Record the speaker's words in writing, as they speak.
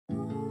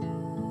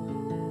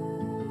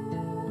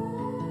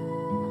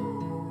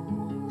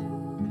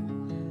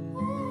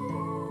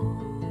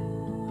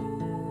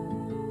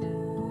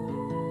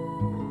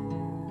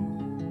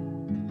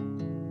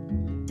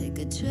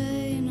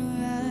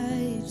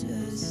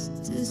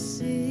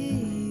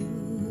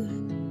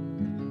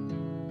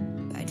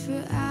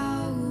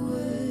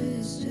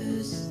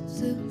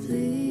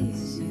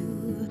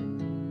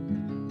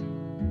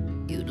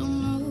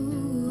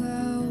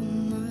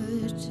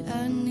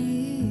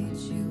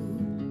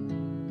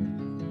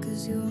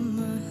'Cause you're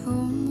my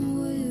home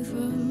away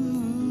from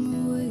home,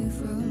 away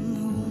from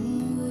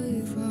home, away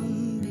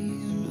from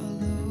being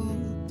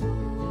alone.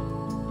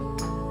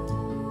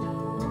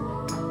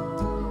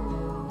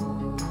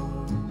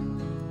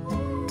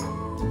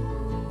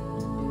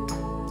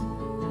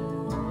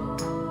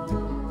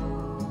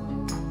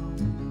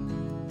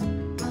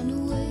 Run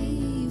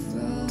away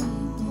from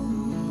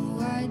home,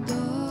 why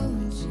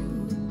don't you?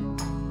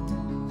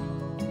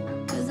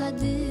 'Cause I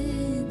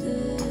did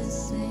the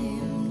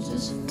same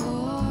just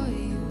for you.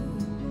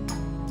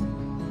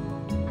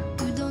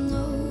 You don't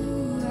know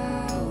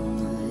how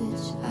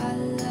much I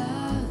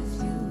love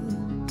you.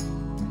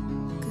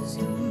 'Cause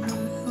you're my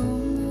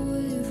home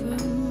away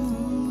from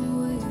home,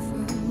 away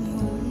from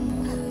home,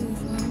 away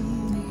from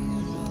being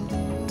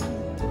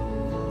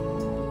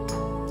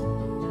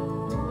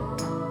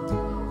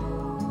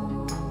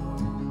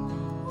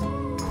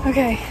alone.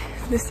 Okay,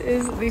 this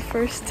is the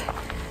first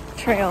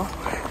trail.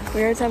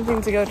 We are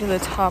attempting to go to the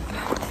top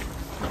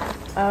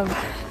of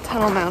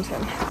Tunnel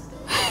Mountain.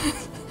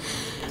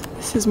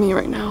 This is me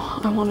right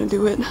now. I want to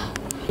do it.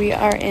 We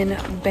are in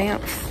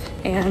Banff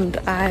and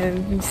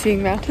I'm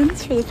seeing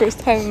mountains for the first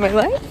time in my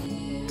life.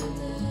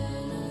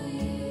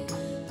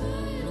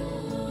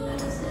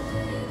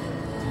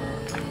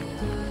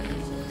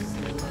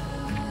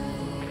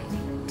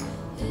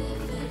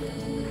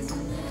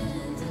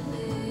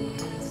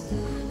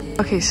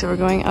 Okay, so we're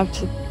going up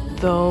to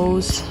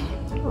those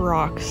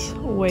rocks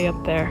way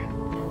up there.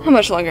 How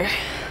much longer?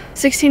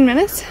 16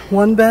 minutes?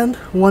 One bend,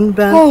 and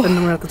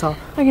then we're at the top.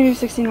 I can do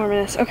 16 more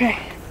minutes. Okay.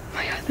 Oh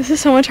my god, this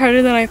is so much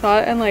harder than I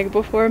thought. And like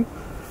before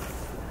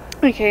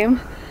I came,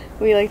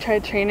 we like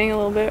tried training a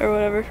little bit or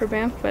whatever for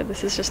Banff, but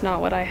this is just not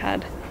what I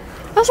had.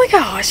 I was like,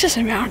 oh, it's just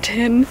a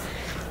mountain.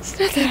 It's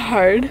not that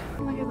hard.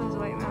 Look at those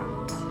white mountains.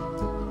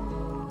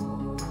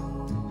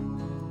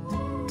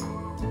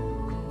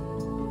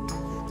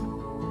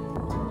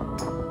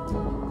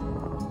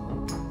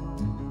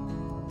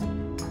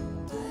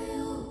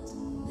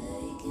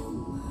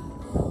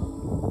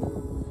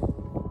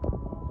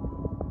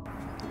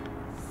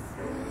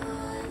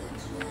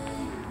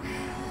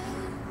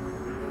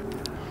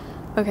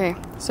 Okay,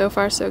 so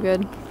far so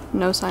good.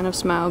 No sign of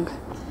smog.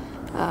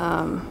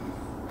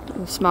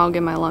 Smog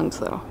in my lungs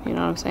though, you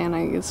know what I'm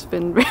saying? It's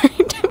been very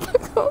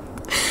difficult.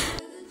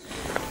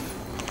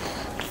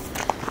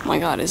 Oh my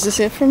god, is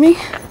this it for me?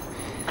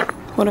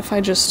 What if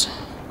I just...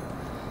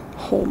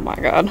 Oh my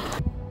god.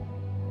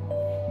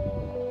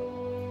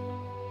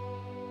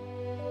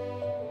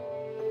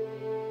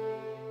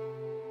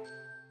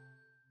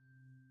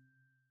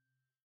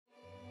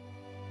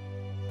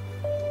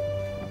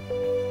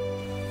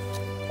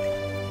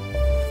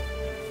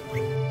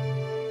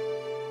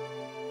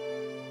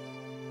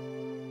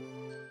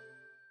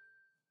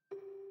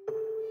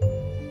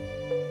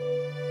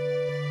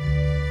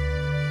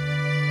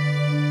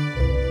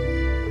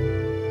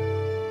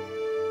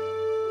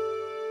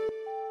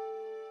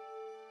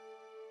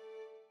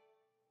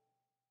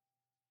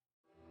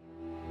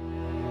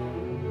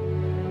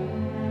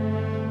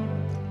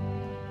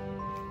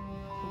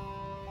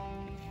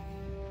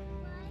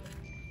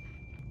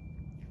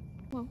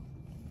 Well.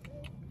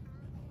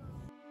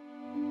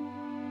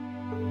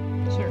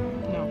 Sir,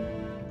 no.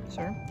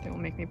 Sir, they will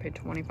make me pay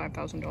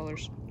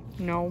 $25,000.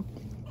 No.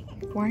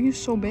 Why are you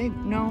so big?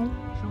 No.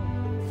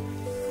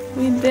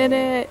 We did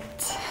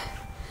it!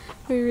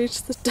 We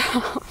reached the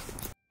top.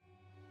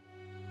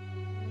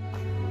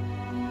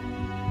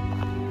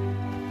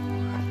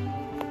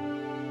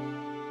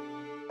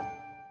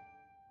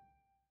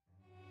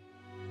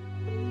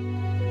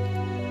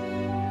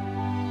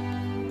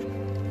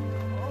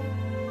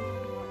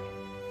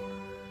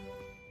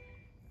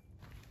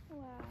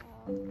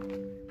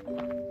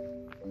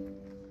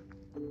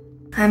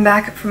 I'm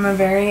back from a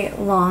very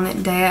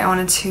long day. I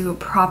wanted to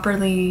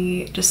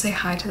properly just say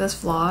hi to this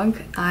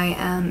vlog. I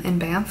am in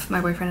Banff.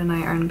 My boyfriend and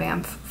I are in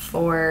Banff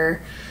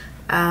for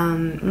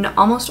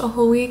almost a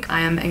whole week. I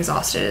am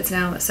exhausted. It's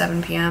now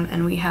 7 p.m.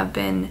 and we have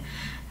been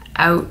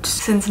out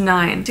since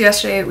 9. So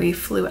yesterday we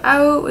flew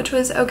out, which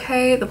was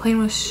okay. The plane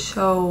was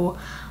so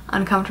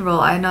uncomfortable.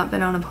 I had not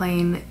been on a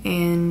plane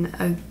in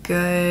a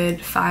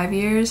good 5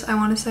 years, I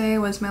want to say,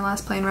 was my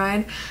last plane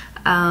ride.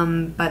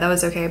 But that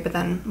was okay. But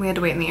then we had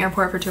to wait in the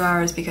airport for 2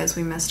 hours because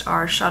we missed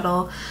our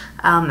shuttle,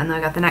 and then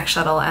I got the next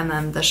shuttle and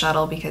then the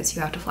shuttle because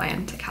you have to fly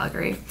into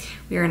Calgary.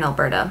 We are in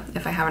Alberta,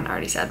 if I haven't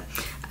already said.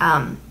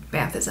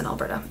 Banff is in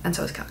Alberta and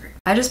so is Calgary.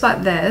 I just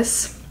bought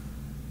this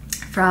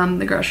from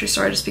the grocery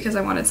store just because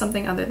I wanted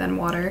something other than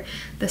water.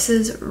 This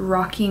is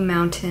Rocky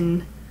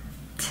Mountain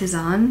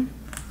Tisane.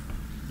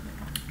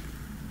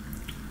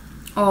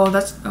 Oh,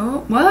 that's,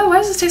 oh, well, why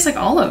does this taste like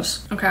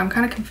olives? Okay, I'm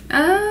kind of confused.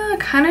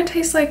 Kind of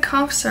tastes like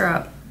cough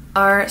syrup.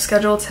 Our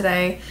schedule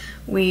today,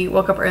 we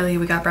woke up early,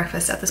 we got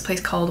breakfast at this place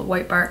called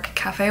White Bark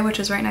Cafe, which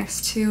is right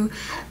next to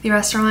the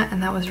restaurant,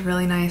 and that was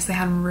really nice. They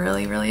had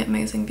really, really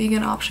amazing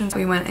vegan options.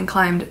 We went and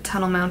climbed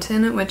Tunnel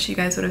Mountain, which you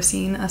guys would have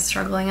seen us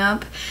struggling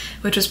up,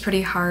 which was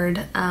pretty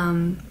hard.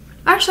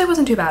 Actually, it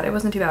wasn't too bad. It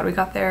wasn't too bad. We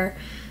got there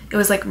It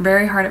was like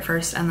very hard at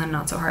first and then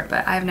not so hard,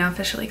 but I've now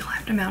officially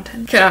climbed a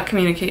mountain. Cannot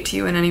communicate to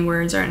you in any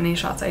words or any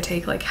shots I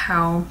take like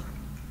how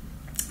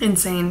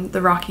insane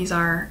the Rockies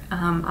are.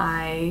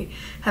 I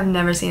have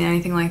never seen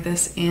anything like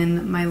this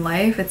in my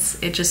life.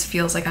 It just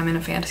feels like I'm in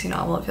a fantasy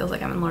novel. It feels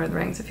like I'm in Lord of the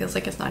Rings. It feels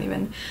like it's not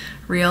even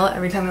real.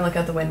 Every time I look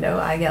out the window,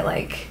 I get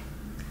like,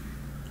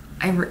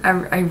 I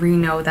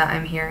re-know that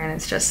I'm here, and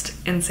it's just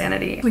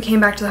insanity. We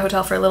came back to the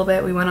hotel for a little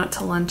bit. We went out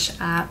to lunch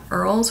at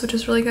Earl's, which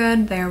was really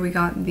good. There we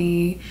got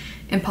the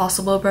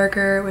Impossible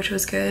Burger, which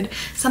was good.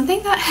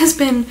 Something that has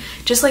been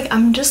just like,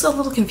 I'm just a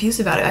little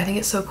confused about it. I think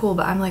it's so cool,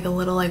 but I'm like a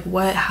little like,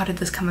 what, how did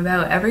this come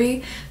about?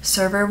 Every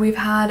server we've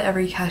had,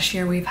 every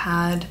cashier we've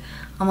had,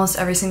 almost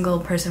every single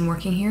person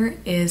working here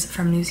is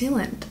from New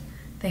Zealand.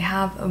 They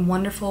have a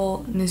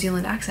wonderful New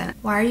Zealand accent.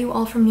 Why are you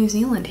all from New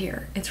Zealand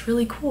here? It's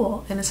really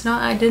cool. And it's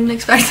not, I didn't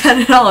expect that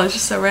at all. It's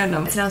just so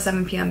random. It's now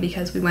 7 p.m.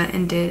 because we went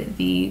and did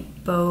the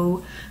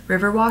Bow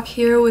River walk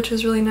here, which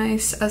was really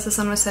nice as the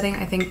sun was setting.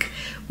 I think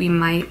we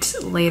might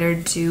later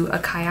do a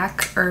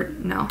kayak, or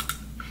no.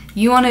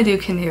 You want to do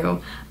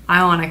canoe,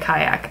 I want a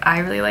kayak. I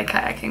really like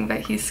kayaking, but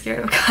he's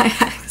scared of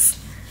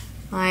kayaks.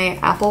 My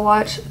Apple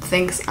Watch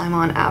thinks I'm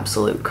on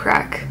absolute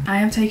crack. I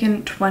have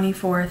taken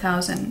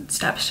 24,000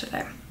 steps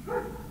today.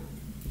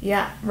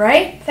 Yeah,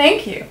 right?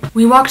 Thank you.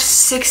 We walked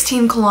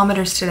 16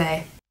 kilometers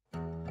today.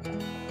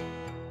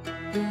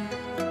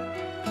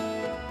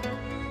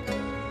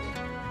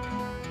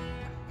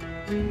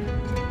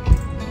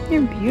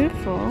 You're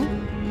beautiful.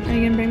 Are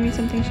you gonna bring me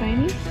something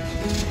shiny?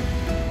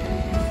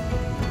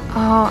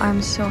 Oh,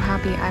 I'm so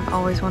happy. I've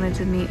always wanted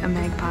to meet a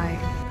magpie.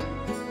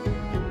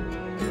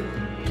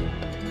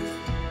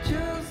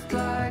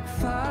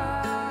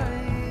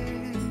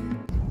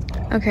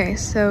 Okay,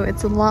 so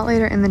it's a lot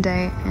later in the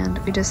day and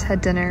we just had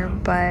dinner,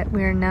 but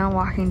we are now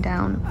walking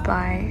down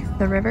by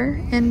the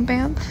river in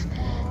Banff,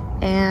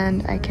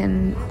 and I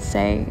can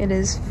say it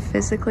is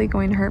physically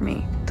going to hurt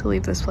me to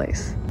leave this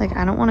place. Like,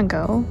 I don't want to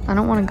go. I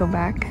don't want to go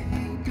back.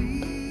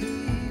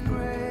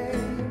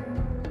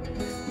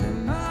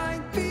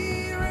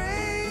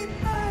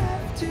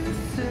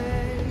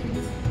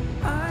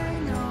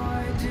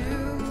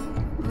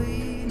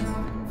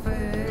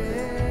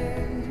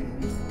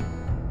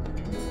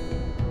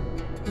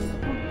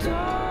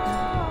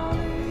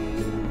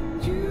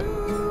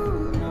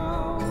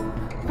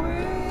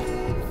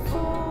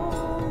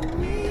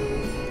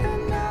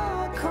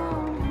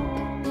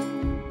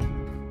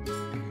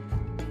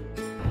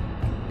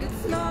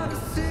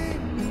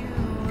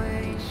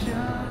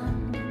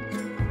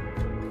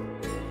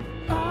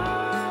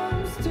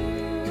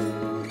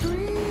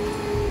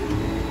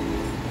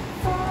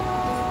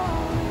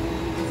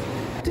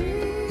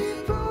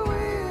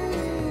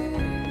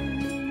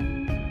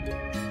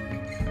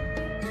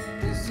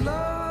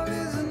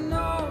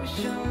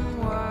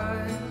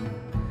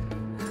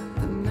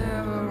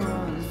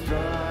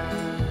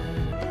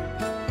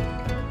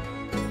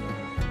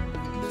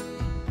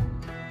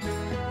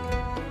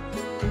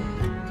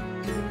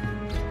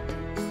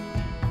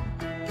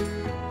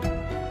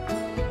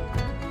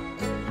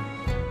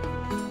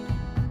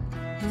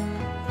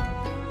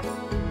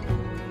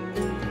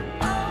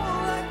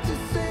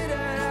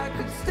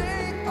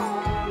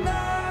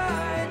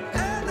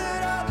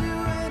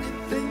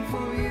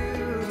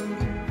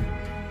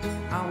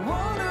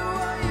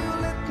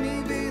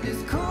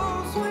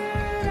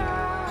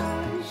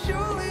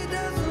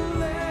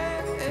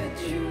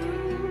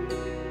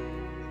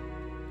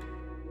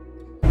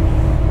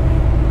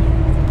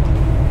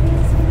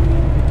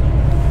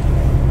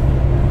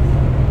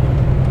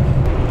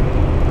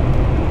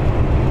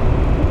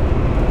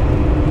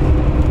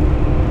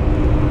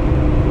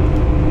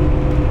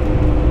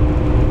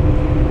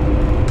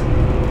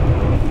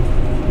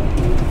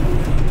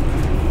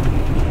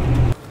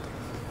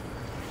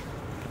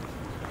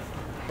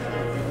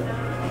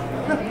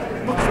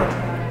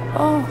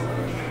 Oh.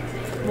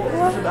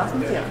 What?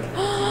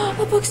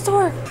 A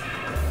bookstore.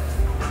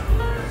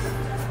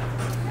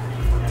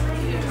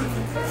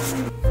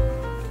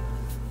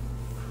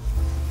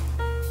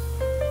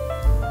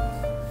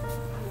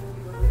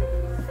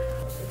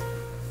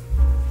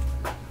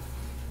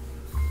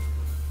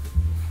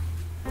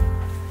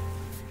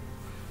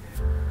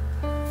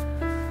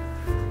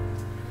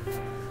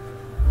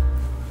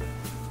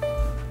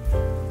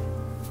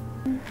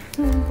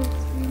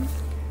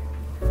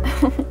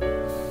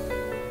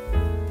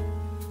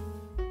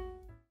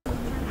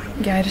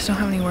 Yeah, I just don't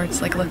have any words.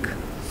 Like, look.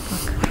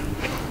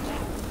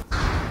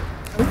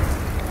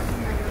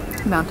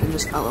 The mountain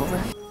just fell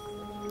over.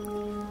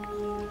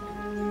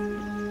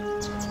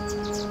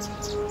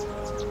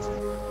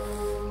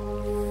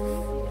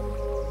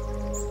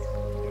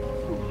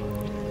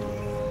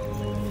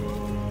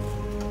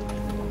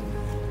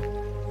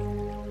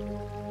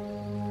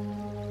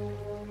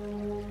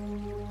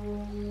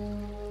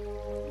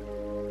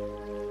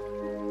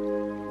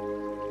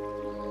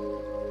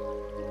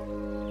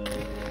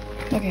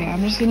 Okay,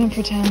 I'm just gonna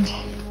pretend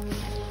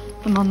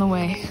I'm on the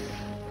way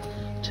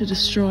to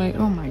destroy,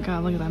 oh my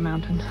god, look at that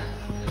mountain.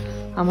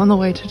 I'm on the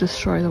way to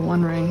destroy the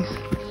One Ring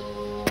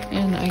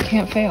and I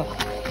can't fail.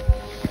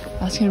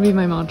 That's gonna be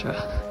my mantra.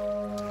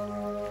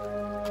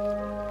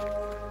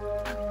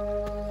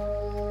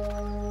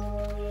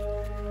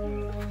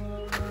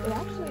 It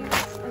actually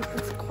is, like,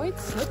 it's quite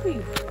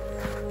slippy.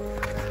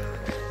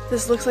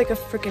 This looks like a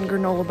freaking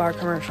granola bar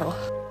commercial.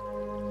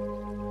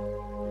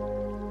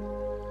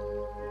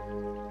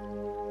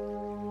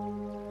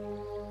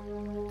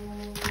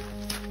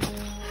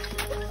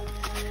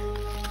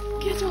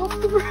 Get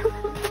off the road!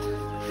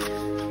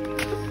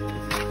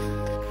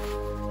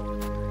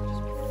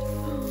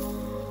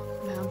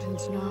 Mountain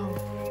snow.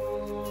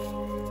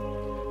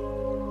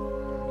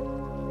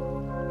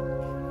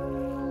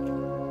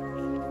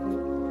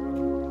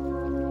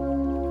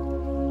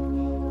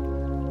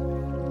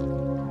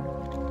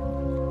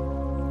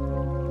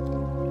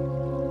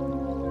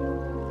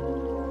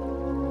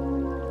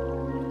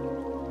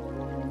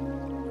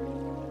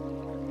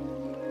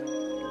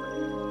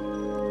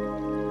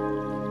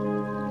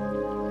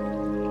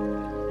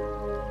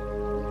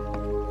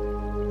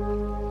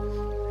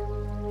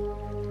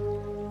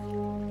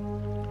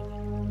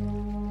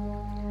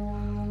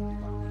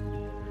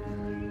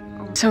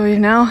 So we've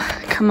now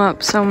come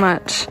up so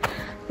much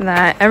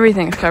that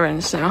everything's covered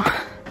in snow.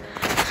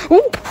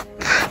 Ooh.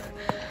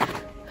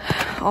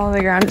 All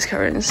the ground is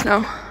covered in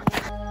snow.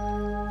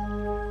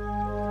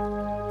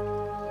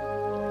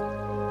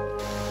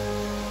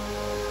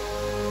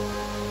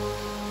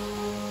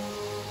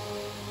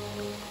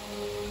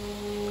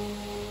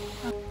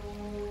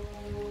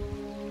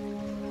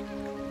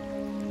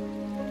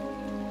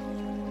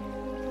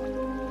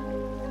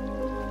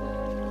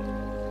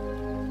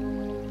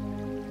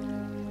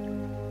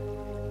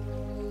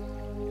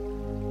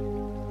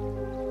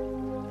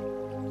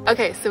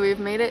 Okay, so we've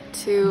made it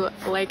to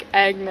Lake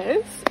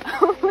Agnes.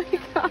 Oh my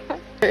god.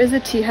 There is a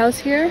tea house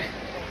here,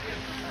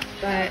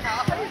 but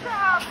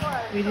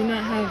we do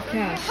not have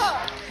cash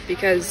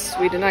because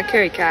we did not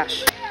carry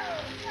cash.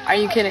 Are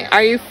you kidding?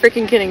 Are you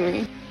freaking kidding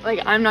me?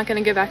 Like, I'm not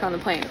gonna get back on the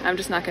plane. I'm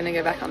just not gonna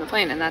get back on the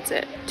plane, and that's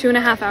it.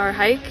 2.5 hour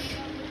hike,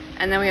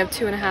 and then we have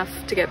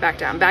 2.5 to get back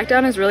down. Back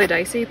down is really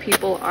dicey.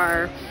 People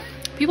are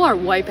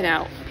wiping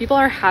out. People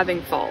are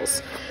having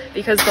falls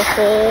because the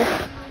whole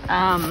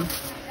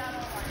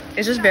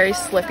it's just very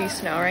slippy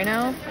snow right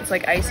now. It's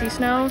like icy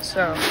snow,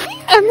 so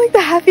I'm like the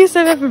happiest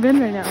I've ever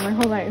been right now in my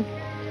whole life.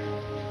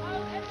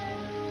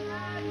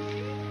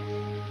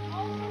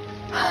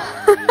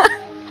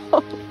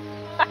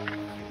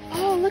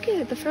 Oh, look at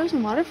it, the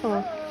frozen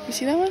waterfall. You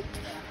see that one?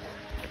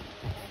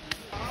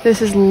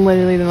 This is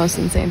literally the most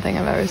insane thing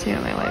I've ever seen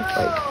in my life.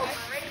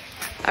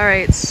 Like, all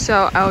right,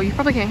 so, oh, you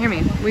probably can't hear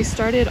me. We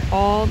started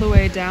all the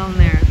way down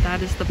there.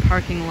 That is the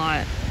parking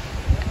lot.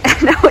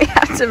 And now we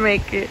have to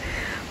make it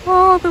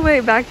all the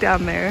way back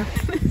down there.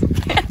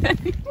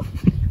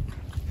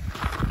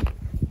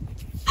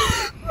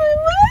 My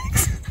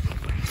legs!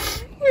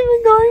 We've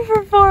been going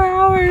for 4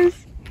 hours.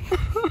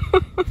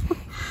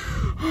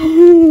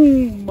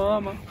 Oh,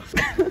 mama.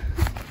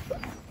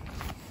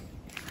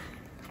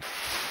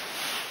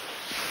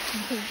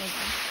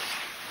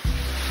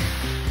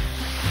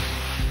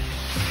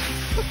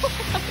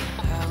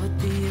 I would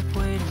be up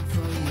waiting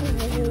for you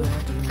if you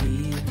had to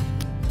leave.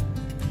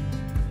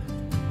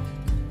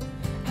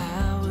 I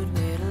would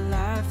wait a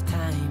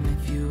lifetime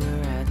if you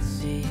were at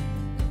sea.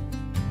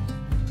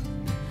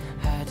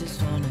 I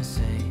just wanna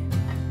say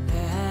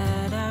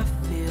that I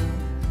feel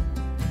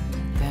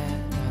that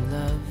our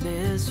love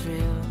is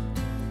real.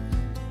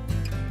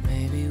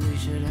 Maybe we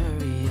should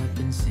hurry up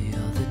and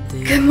seal the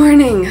deal. Good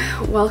morning.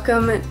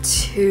 Welcome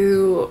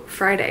to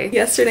Friday.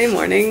 Yesterday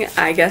morning,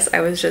 I guess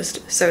I was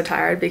just so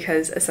tired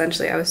because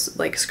essentially I was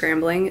like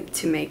scrambling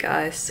to make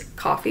us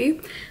coffee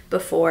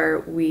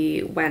before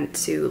we went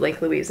to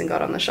Lake Louise and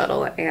got on the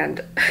shuttle.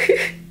 And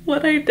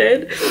what I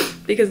did,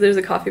 because there's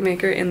a coffee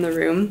maker in the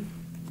room,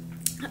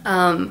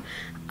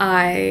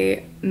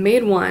 I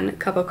made 1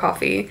 cup of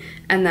coffee,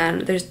 and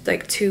then there's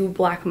like 2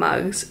 black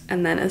mugs,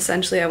 and then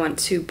essentially I went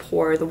to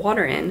pour the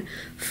water in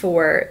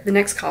for the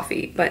next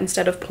coffee, but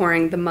instead of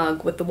pouring the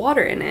mug with the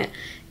water in it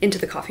into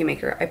the coffee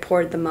maker, I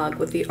poured the mug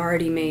with the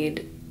already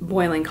made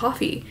boiling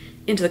coffee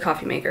into the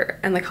coffee maker,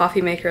 and the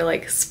coffee maker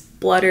like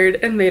spluttered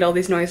and made all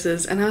these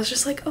noises, and I was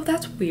just like, oh,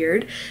 that's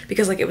weird,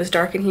 because like it was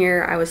dark in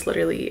here. I was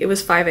literally, it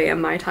was 5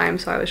 a.m. my time,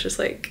 so I was just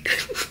like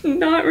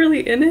not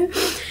really in it.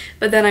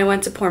 But then I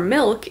went to pour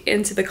milk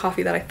into the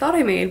coffee that I thought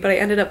I made, but I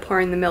ended up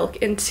pouring the milk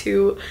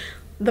into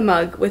the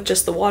mug with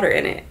just the water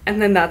in it. And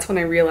then that's when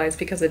I realized,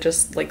 because it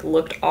just like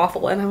looked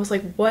awful, and I was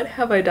like, what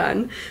have I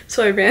done?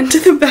 So I ran to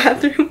the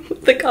bathroom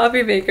with the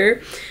coffee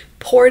maker,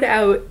 poured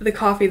out the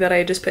coffee that I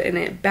had just put in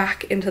it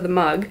back into the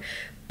mug,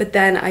 but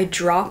then I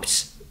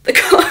dropped the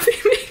coffee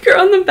maker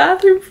on the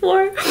bathroom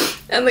floor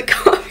and the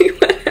coffee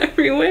went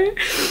everywhere.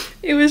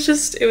 I was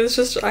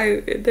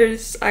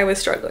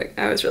struggling.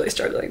 I was really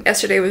struggling.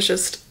 Yesterday was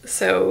just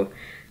so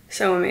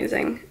So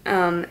amazing.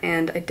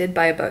 And I did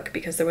buy a book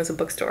because there was a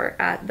bookstore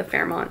at the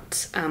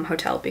Fairmont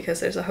hotel, because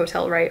there's a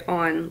hotel right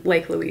on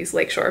Lake Louise,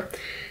 Lakeshore.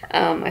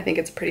 I think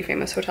it's a pretty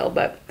famous hotel,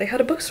 but they had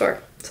a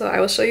bookstore. So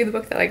I will show you the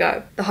book that I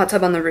got. The hot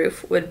tub on the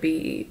roof would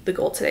be the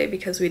goal today,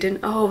 because we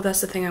didn't, oh,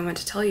 that's the thing I meant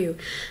to tell you.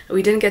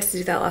 We didn't get to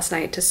do that last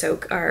night, to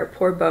soak our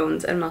poor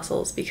bones and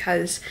muscles,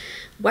 because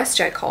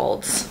WestJet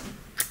called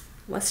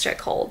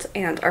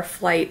and our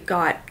flight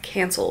got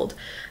canceled.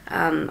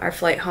 Our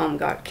flight home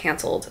got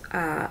canceled.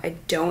 I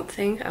don't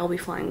think I'll be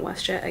flying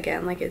WestJet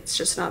again. Like, it's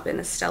just not been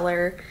a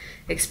stellar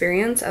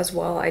experience. As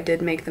well, I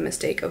did make the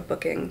mistake of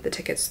booking the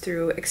tickets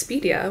through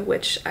Expedia,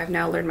 which I've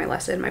now learned my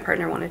lesson. My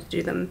partner wanted to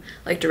do them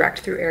like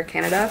direct through Air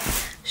Canada.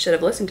 Should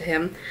have listened to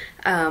him,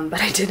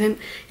 but I didn't,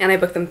 and I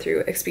booked them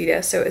through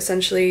Expedia. So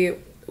essentially,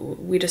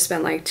 we just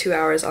spent like 2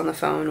 hours on the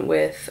phone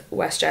with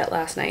WestJet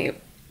last night,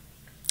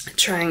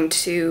 trying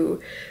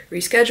to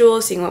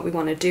reschedule, seeing what we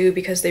want to do,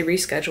 because they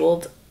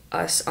rescheduled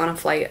us on a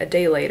flight a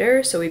day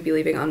later, so we'd be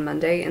leaving on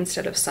Monday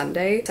instead of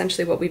Sunday.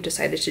 Essentially what we've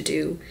decided to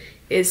do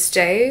is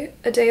stay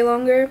a day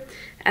longer,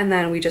 and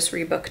then we just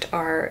rebooked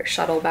our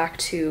shuttle back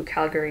to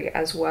Calgary,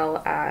 as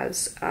well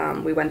as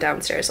we went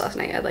downstairs last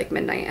night at like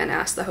midnight and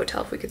asked the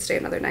hotel if we could stay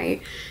another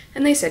night,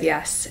 and they said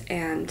yes,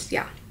 and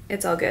yeah,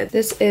 it's all good.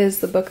 This is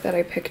the book that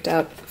I picked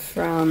up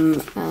from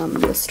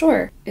the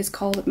store. It's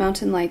called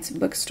Mountain Lights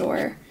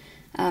Bookstore.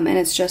 And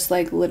it's just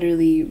like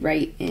literally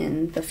right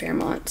in the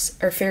Fairmont,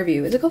 or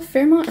Fairview. Is it called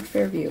Fairmont or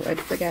Fairview? I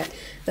forget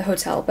the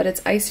hotel, but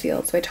it's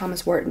Icefields by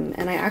Thomas Wharton.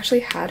 And I actually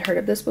had heard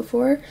of this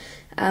before.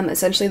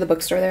 Essentially the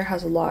bookstore there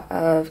has a lot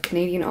of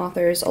Canadian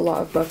authors, a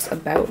lot of books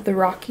about the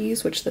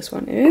Rockies, which this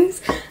one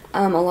is,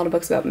 a lot of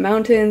books about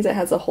mountains. It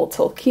has a whole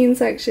Tolkien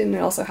section.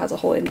 It also has a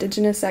whole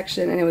Indigenous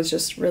section, and it was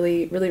just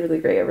really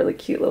great, a really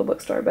cute little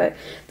bookstore. But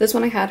this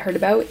one I had heard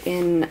about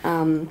in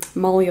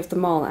Molly of the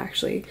Mall,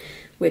 actually,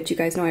 which you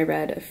guys know I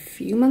read a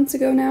few months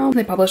ago now.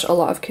 They publish a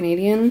lot of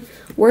Canadian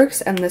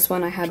works, and this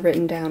one I had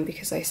written down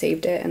because I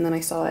saved it, and then I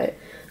saw it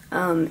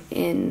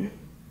in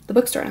the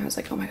bookstore, and I was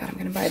like, oh my god, I'm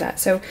gonna buy that.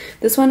 So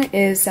this one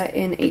is set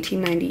in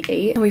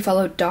 1898, and we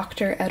follow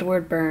Dr.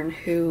 Edward Byrne,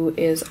 who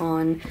is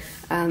on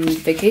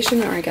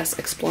vacation, or I guess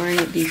exploring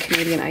the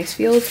Canadian ice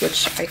fields,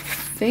 which I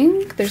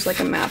think there's like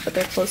a map, but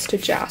they're close to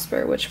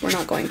Jasper, which we're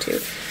not going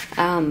to.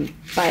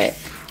 But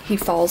he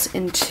falls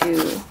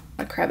into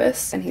a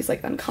crevice and he's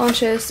like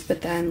unconscious,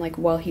 but then like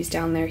while he's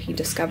down there he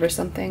discovers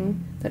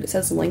something that it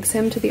says links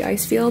him to the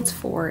ice fields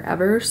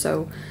forever.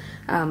 So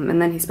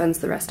and then he spends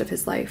the rest of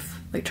his life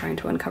like trying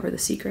to uncover the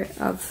secret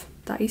of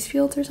the ice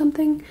fields or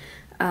something.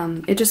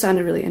 It just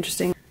sounded really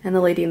interesting, and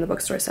the lady in the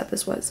bookstore said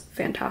this was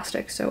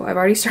fantastic, so I've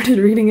already started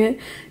reading it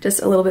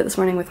just a little bit this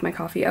morning with my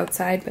coffee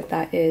outside. But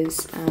that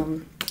is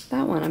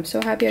that one. I'm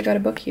so happy I got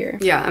a book here.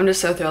 Yeah, I'm just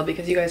so thrilled,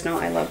 because you guys know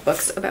I love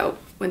books about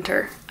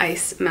winter,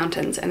 ice,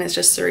 mountains, and it's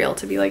just surreal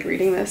to be like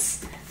reading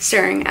this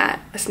staring at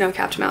a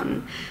snow-capped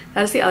mountain.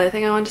 That is the other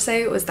thing I wanted to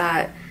say, was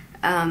that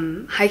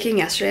hiking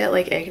yesterday at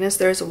Lake Agnes,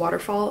 there's a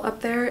waterfall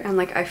up there, and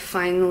like I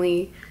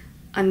finally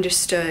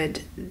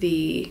understood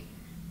the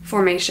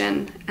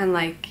formation and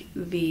like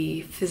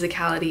the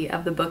physicality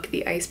of the book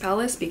The Ice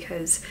Palace,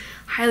 because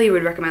highly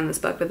would recommend this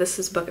book. But this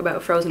is a book about a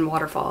frozen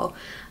waterfall,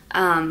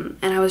 and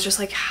I was just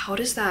like, how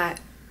does that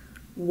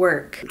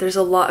work? There's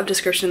a lot of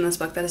description in this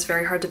book that is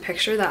very hard to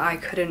picture, that I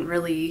couldn't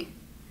really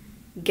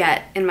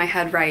get in my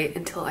head right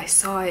until I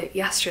saw it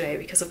yesterday,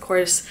 because of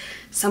course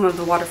some of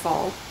the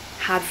waterfall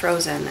had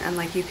frozen, and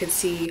like you could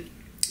see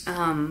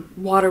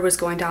water was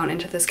going down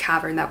into this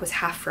cavern that was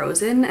half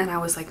frozen, and I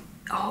was like,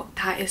 oh,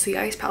 that is the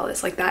ice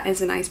palace, like that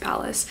is an ice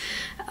palace.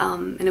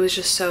 And it was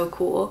just so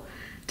cool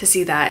to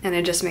see that, and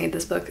it just made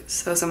this book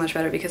so much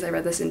better, because I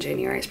read this in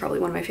January. It's probably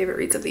one of my favorite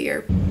reads of the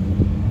year.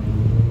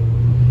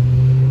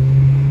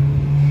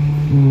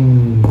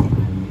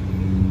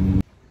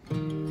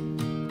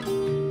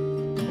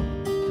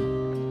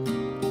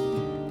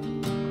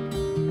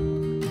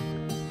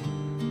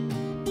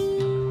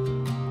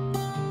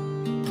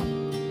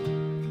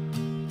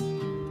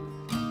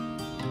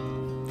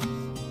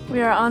 We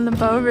are on the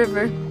Bow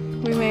River.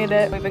 We made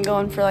it. We've been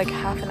going for like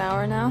half an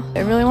hour now. I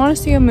really want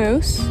to see a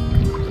moose.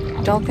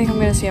 Don't think I'm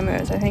gonna see a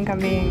moose. I think I'm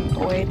being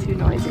way too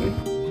noisy.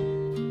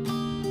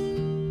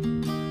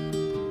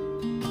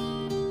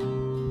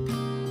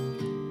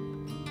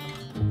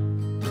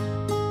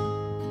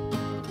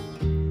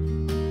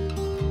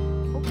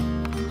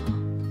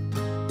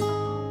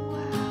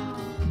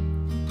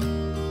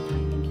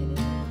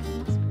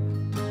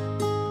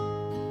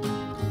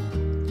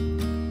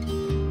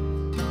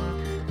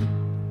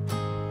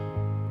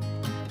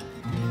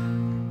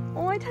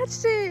 Oh, I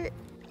touched it!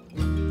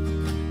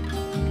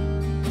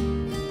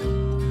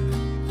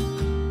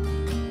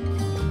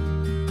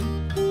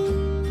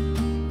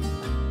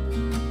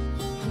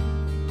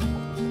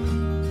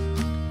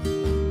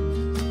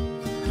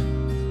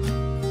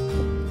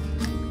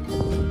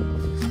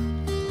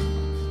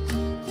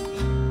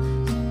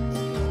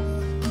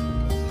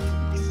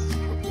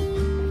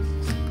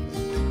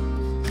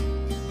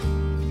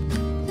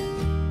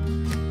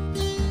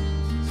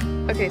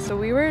 Okay, so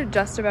we were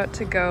just about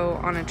to go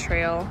on a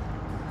trail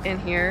in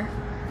here.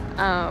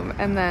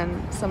 And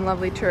then some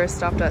lovely tourists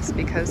stopped us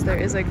because there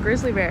is a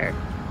grizzly bear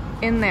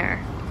in there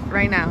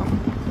right now.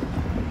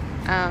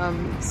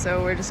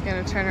 So we're just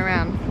gonna turn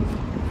around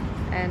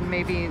and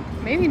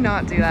maybe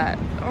not do that.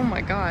 Oh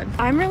my god.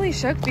 I'm really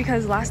shook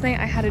because last night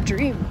I had a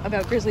dream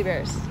about grizzly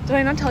bears. Did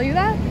I not tell you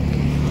that?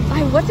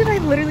 What did I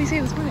literally say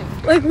this morning?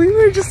 Like, we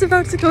were just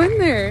about to go in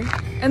there.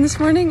 And this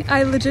morning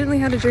I legitimately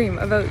had a dream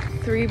about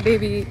 3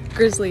 baby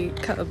grizzly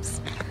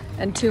cubs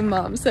and 2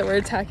 moms that were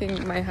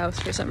attacking my house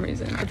for some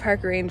reason. The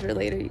park ranger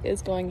lady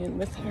is going in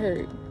with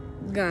her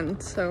gun,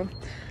 so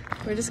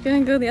we're just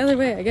gonna go the other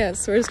way, I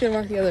guess. We're just gonna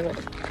walk the other way.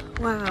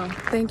 Wow,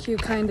 thank you,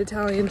 kind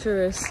Italian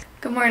tourists.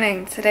 Good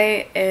morning.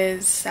 Today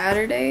is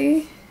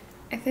Saturday,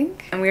 I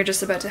think, and we're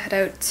just about to head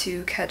out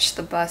to catch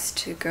the bus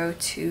to go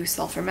to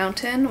Sulphur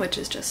Mountain, which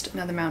is just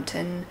another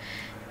mountain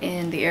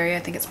in the area. I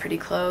think it's pretty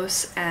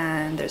close,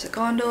 and there's a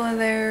gondola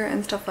there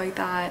and stuff like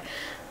that.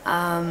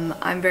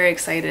 I'm very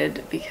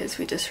excited because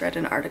we just read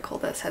an article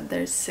that said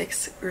there's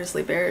 6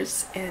 grizzly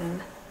bears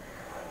in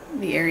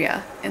the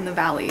area, in the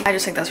valley. I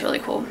just think that's really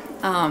cool.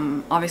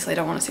 Obviously I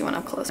don't want to see one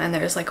up close, and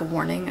there's like a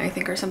warning, I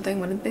think, or something,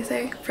 what did they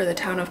say, for the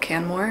town of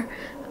Canmore,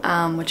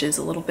 which is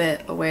a little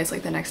bit away. It's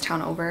like the next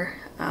town over,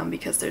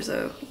 because there's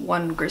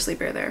one grizzly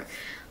bear there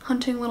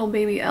hunting little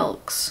baby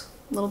elks,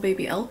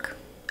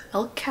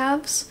 elk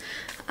calves.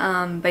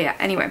 But yeah,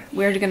 anyway,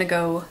 we're gonna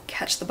go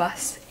catch the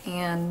bus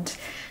and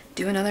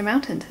do another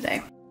mountain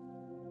today.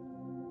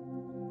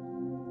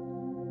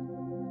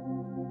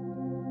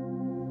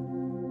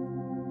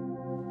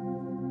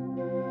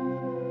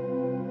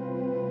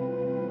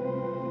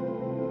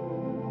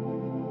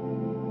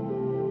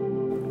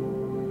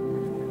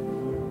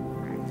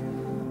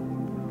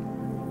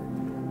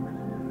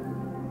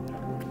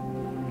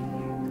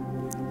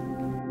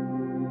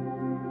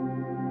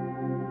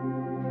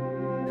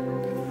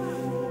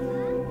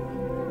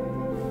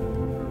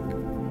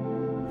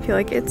 I feel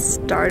like it's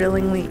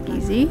startlingly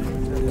easy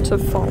to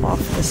fall off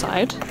the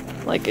side.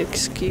 Like,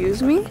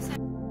 excuse me?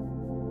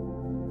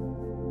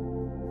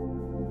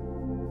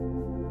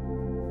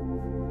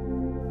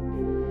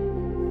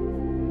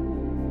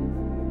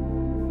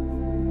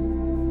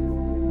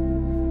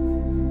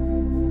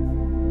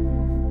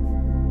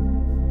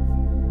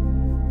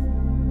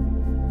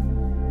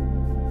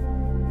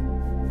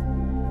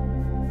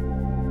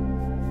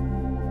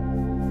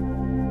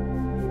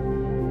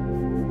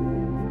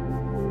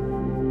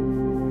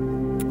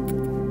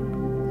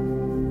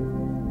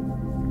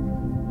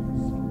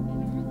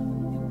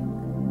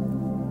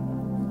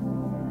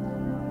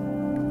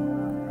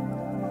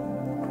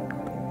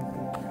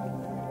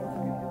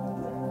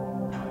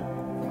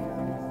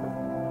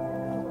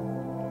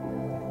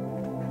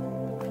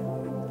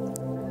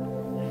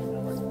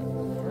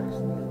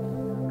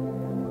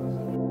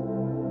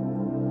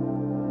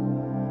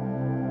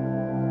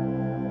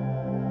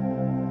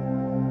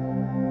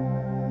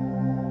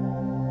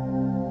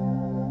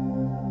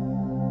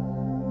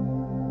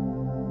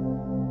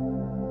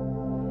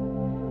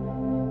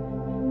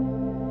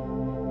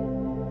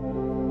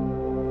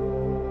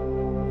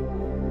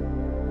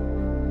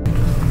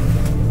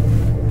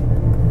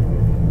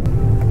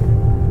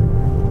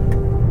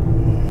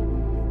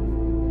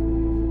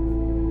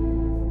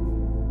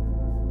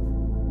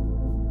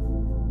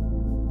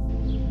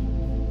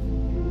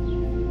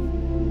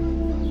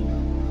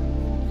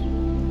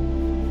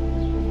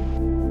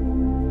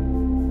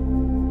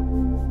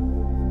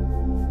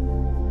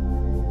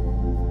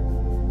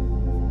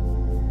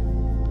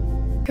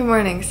 Good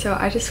morning. So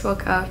I just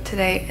woke up.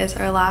 Today is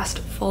our last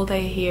full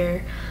day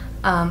here,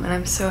 and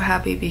I'm so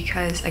happy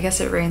because I guess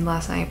it rained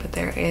last night, but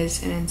there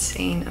is an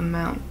insane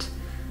amount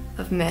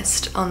of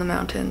mist on the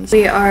mountains.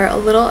 We are a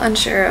little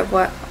unsure of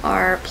what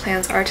our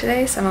plans are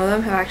today. Some of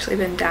them have actually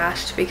been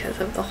dashed because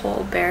of the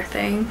whole bear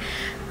thing.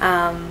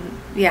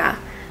 Yeah,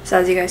 so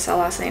as you guys saw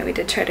last night, we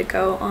did try to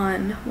go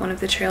on one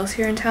of the trails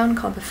here in town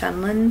called the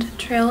Fenland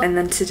Trail, and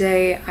then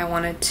today I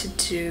wanted to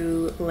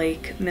do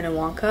Lake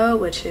Minnewanka,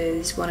 which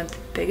is one of the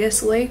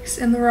biggest lakes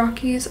in the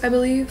Rockies, I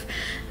believe,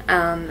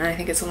 and I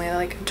think it's only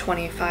like a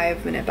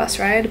 25-minute bus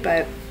ride,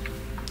 but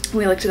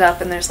we looked it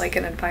up and there's like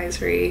an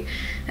advisory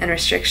and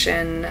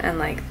restriction, and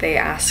like they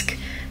ask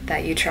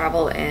that you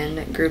travel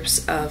in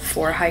groups of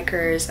 4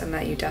 hikers and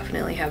that you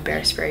definitely have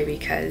bear spray,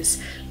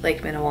 because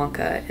Lake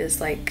Minnewanka is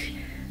like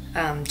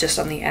just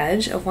on the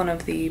edge of one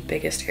of the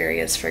biggest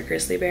areas for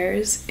grizzly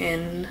bears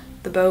in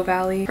the Bow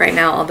Valley. Right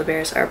now all the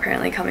bears are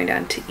apparently coming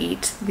down to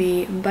eat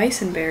the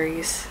bison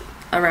berries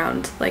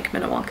around Lake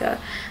Minnewanka,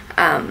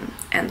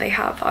 and they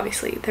have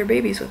obviously their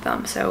babies with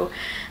them, so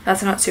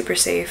that's not super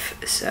safe,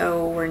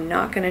 so we're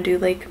not gonna do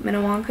Lake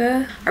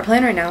Minnewanka. Our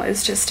plan right now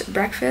is just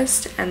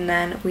breakfast, and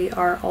then we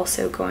are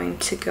also going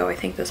to go, I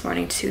think this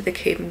morning, to the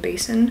Cave and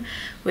Basin,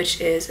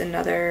 which is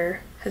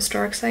another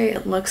historic site.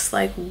 It looks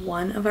like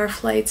one of our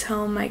flights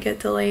home might get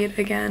delayed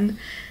again,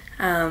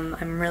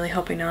 I'm really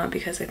hoping not,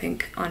 because I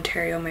think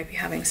Ontario might be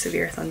having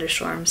severe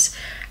thunderstorms.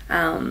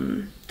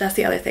 That's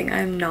the other thing.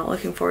 I'm not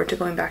looking forward to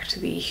going back to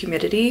the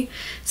humidity.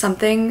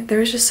 There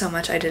was just so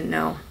much I didn't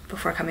know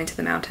before coming to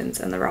the mountains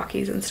and the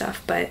Rockies and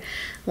stuff, but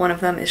one of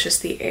them is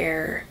just the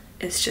air.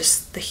 It's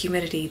just the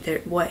humidity.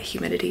 What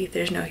humidity?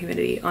 There's no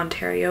humidity.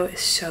 Ontario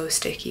is so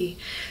sticky,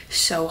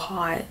 so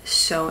hot,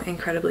 so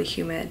incredibly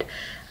humid.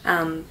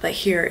 But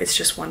here it's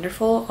just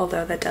wonderful,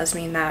 although that does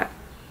mean that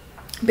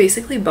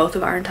basically both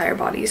of our entire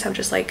bodies have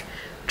just like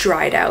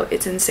dried out.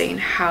 It's insane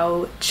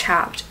how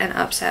chapped and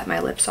upset my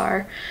lips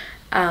are,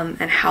 and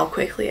how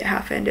quickly it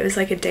happened. It was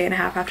like a day and a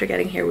half after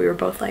getting here. We were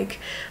both like,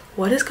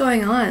 what is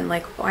going on?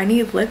 Like, I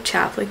need lip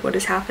chap, like what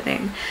is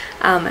happening?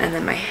 And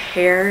then my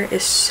hair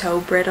is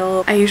so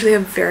brittle. I usually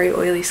have very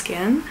oily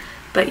skin,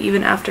 but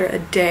even after a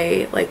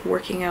day like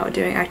working out,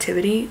 doing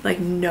activity, like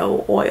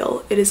no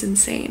oil. It is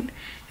insane.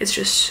 It's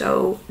just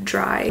so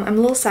dry. I'm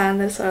a little sad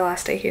that it's our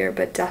last day here,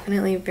 but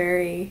definitely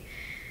very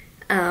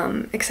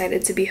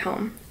excited to be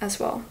home as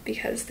well,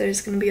 because there's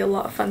gonna be a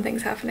lot of fun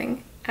things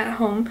happening at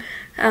home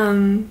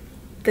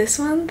this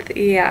month.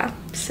 Yeah,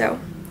 so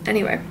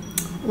anyway,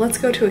 let's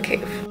go to a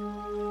cave.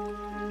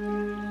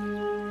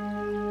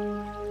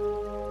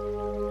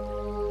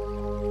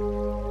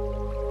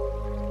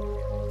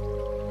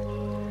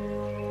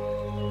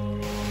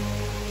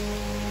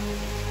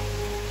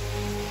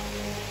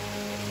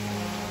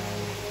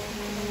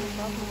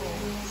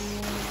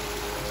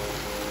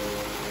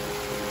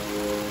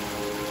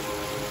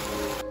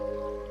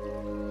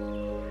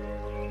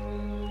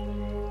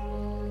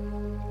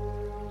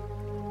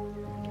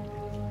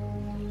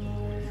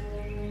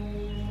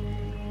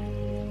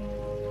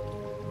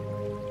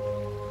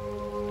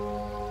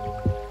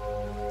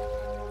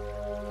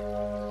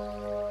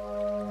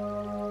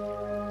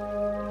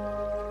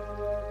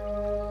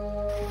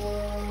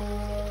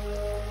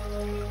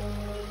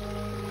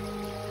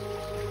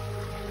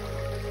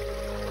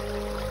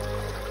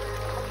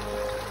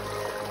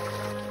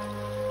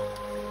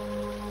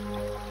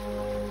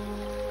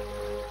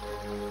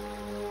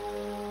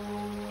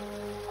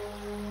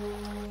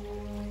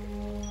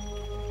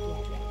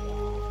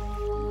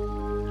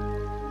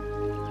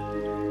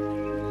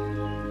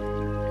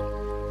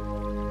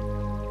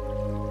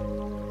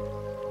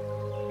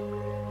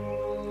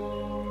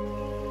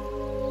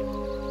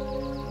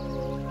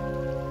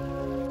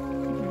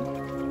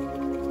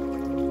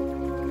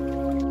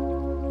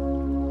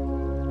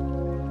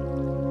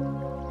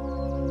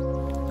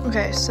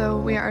 Okay, so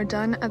we are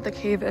done at the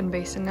cave and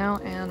basin now,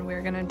 and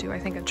we're gonna do, I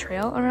think, a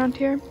trail around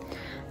here.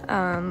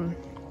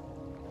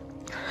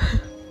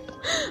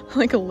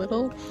 Like a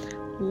little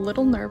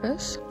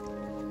nervous.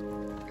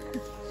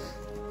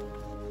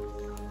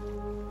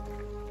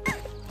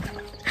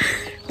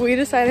 We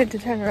decided to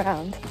turn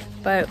around,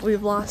 but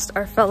we've lost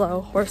our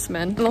fellow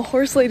horsemen. And the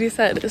horse lady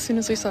said, as soon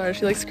as we saw her,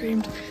 she like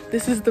screamed,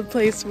 "This is the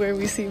place where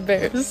we see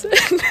bears."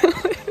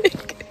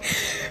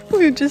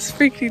 We've just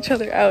freaked each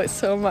other out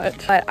so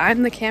much. But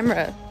I'm the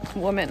camera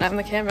woman, I'm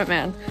the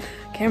cameraman,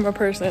 camera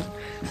person,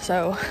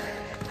 so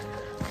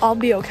I'll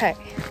be okay.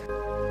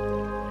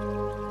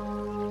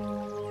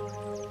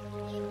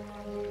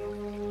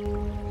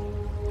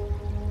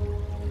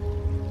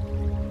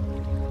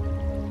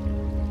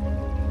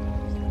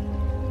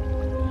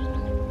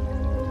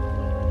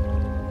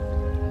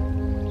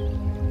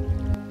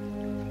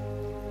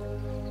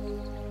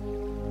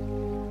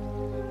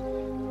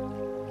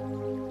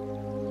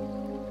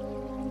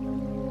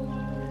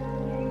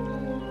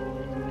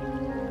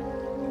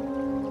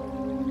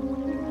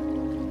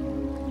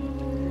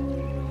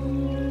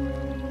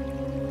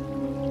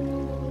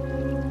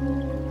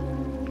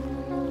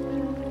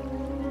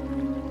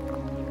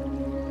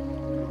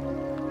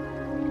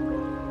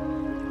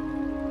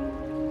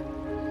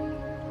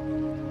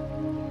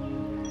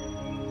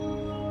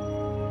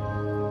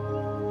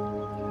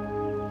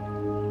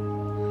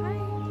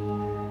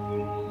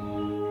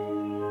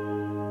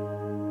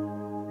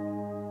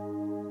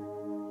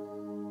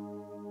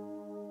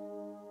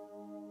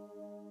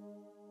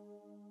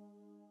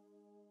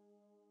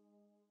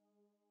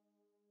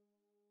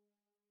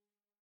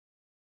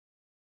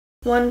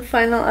 One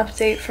final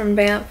update from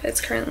Banff.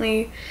 It's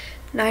currently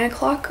 9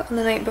 o'clock on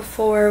the night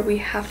before we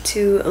have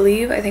to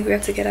leave. I think we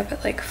have to get up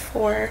at like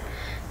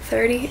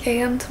 4:30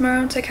 a.m.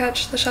 tomorrow to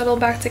catch the shuttle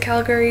back to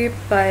Calgary,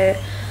 but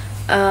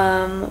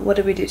what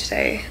did we do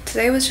today?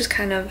 Today was just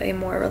kind of a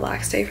more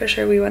relaxed day for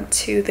sure. We went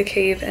to the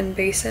cave and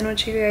basin,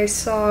 which you guys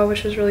saw,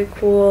 which was really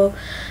cool,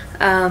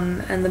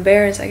 and the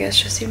bears, I guess,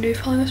 just seemed to be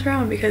following us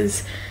around,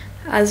 because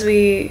as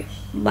we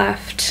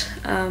left,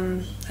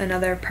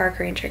 another park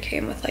ranger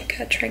came with like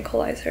a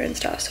tranquilizer and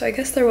stuff, so I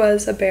guess there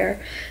was a bear.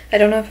 I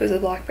don't know if it was a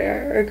black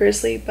bear or a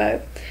grizzly,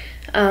 but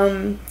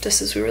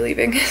just as we were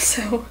leaving.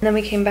 So then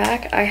we came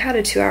back. I had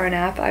a 2-hour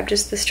nap.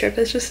 This trip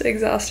has just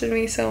exhausted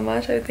me so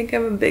much. I think I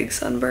have a big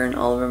sunburn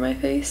all over my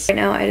face. Right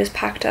now I just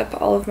packed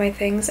up all of my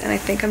things, and I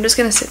think I'm just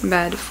gonna sit in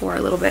bed for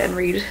a little bit and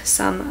read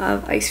some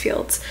of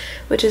Icefields,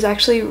 which is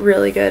actually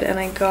really good, and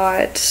I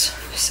got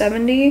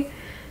 70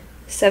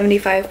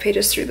 75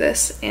 pages through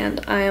this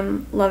and I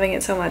am loving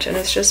it so much, and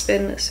it's just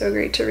been so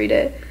great to read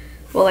it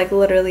while like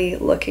literally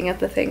looking at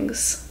the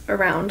things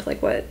around,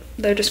 like what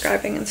they're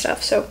describing and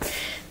stuff. So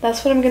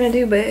that's what I'm gonna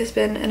do, but it's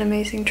been an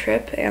amazing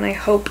trip and I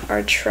hope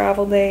our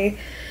travel day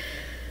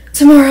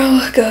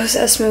tomorrow goes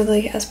as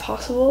smoothly as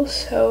possible.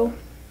 So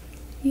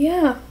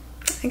yeah,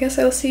 I guess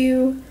I'll see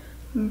you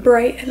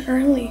bright and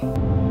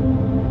early.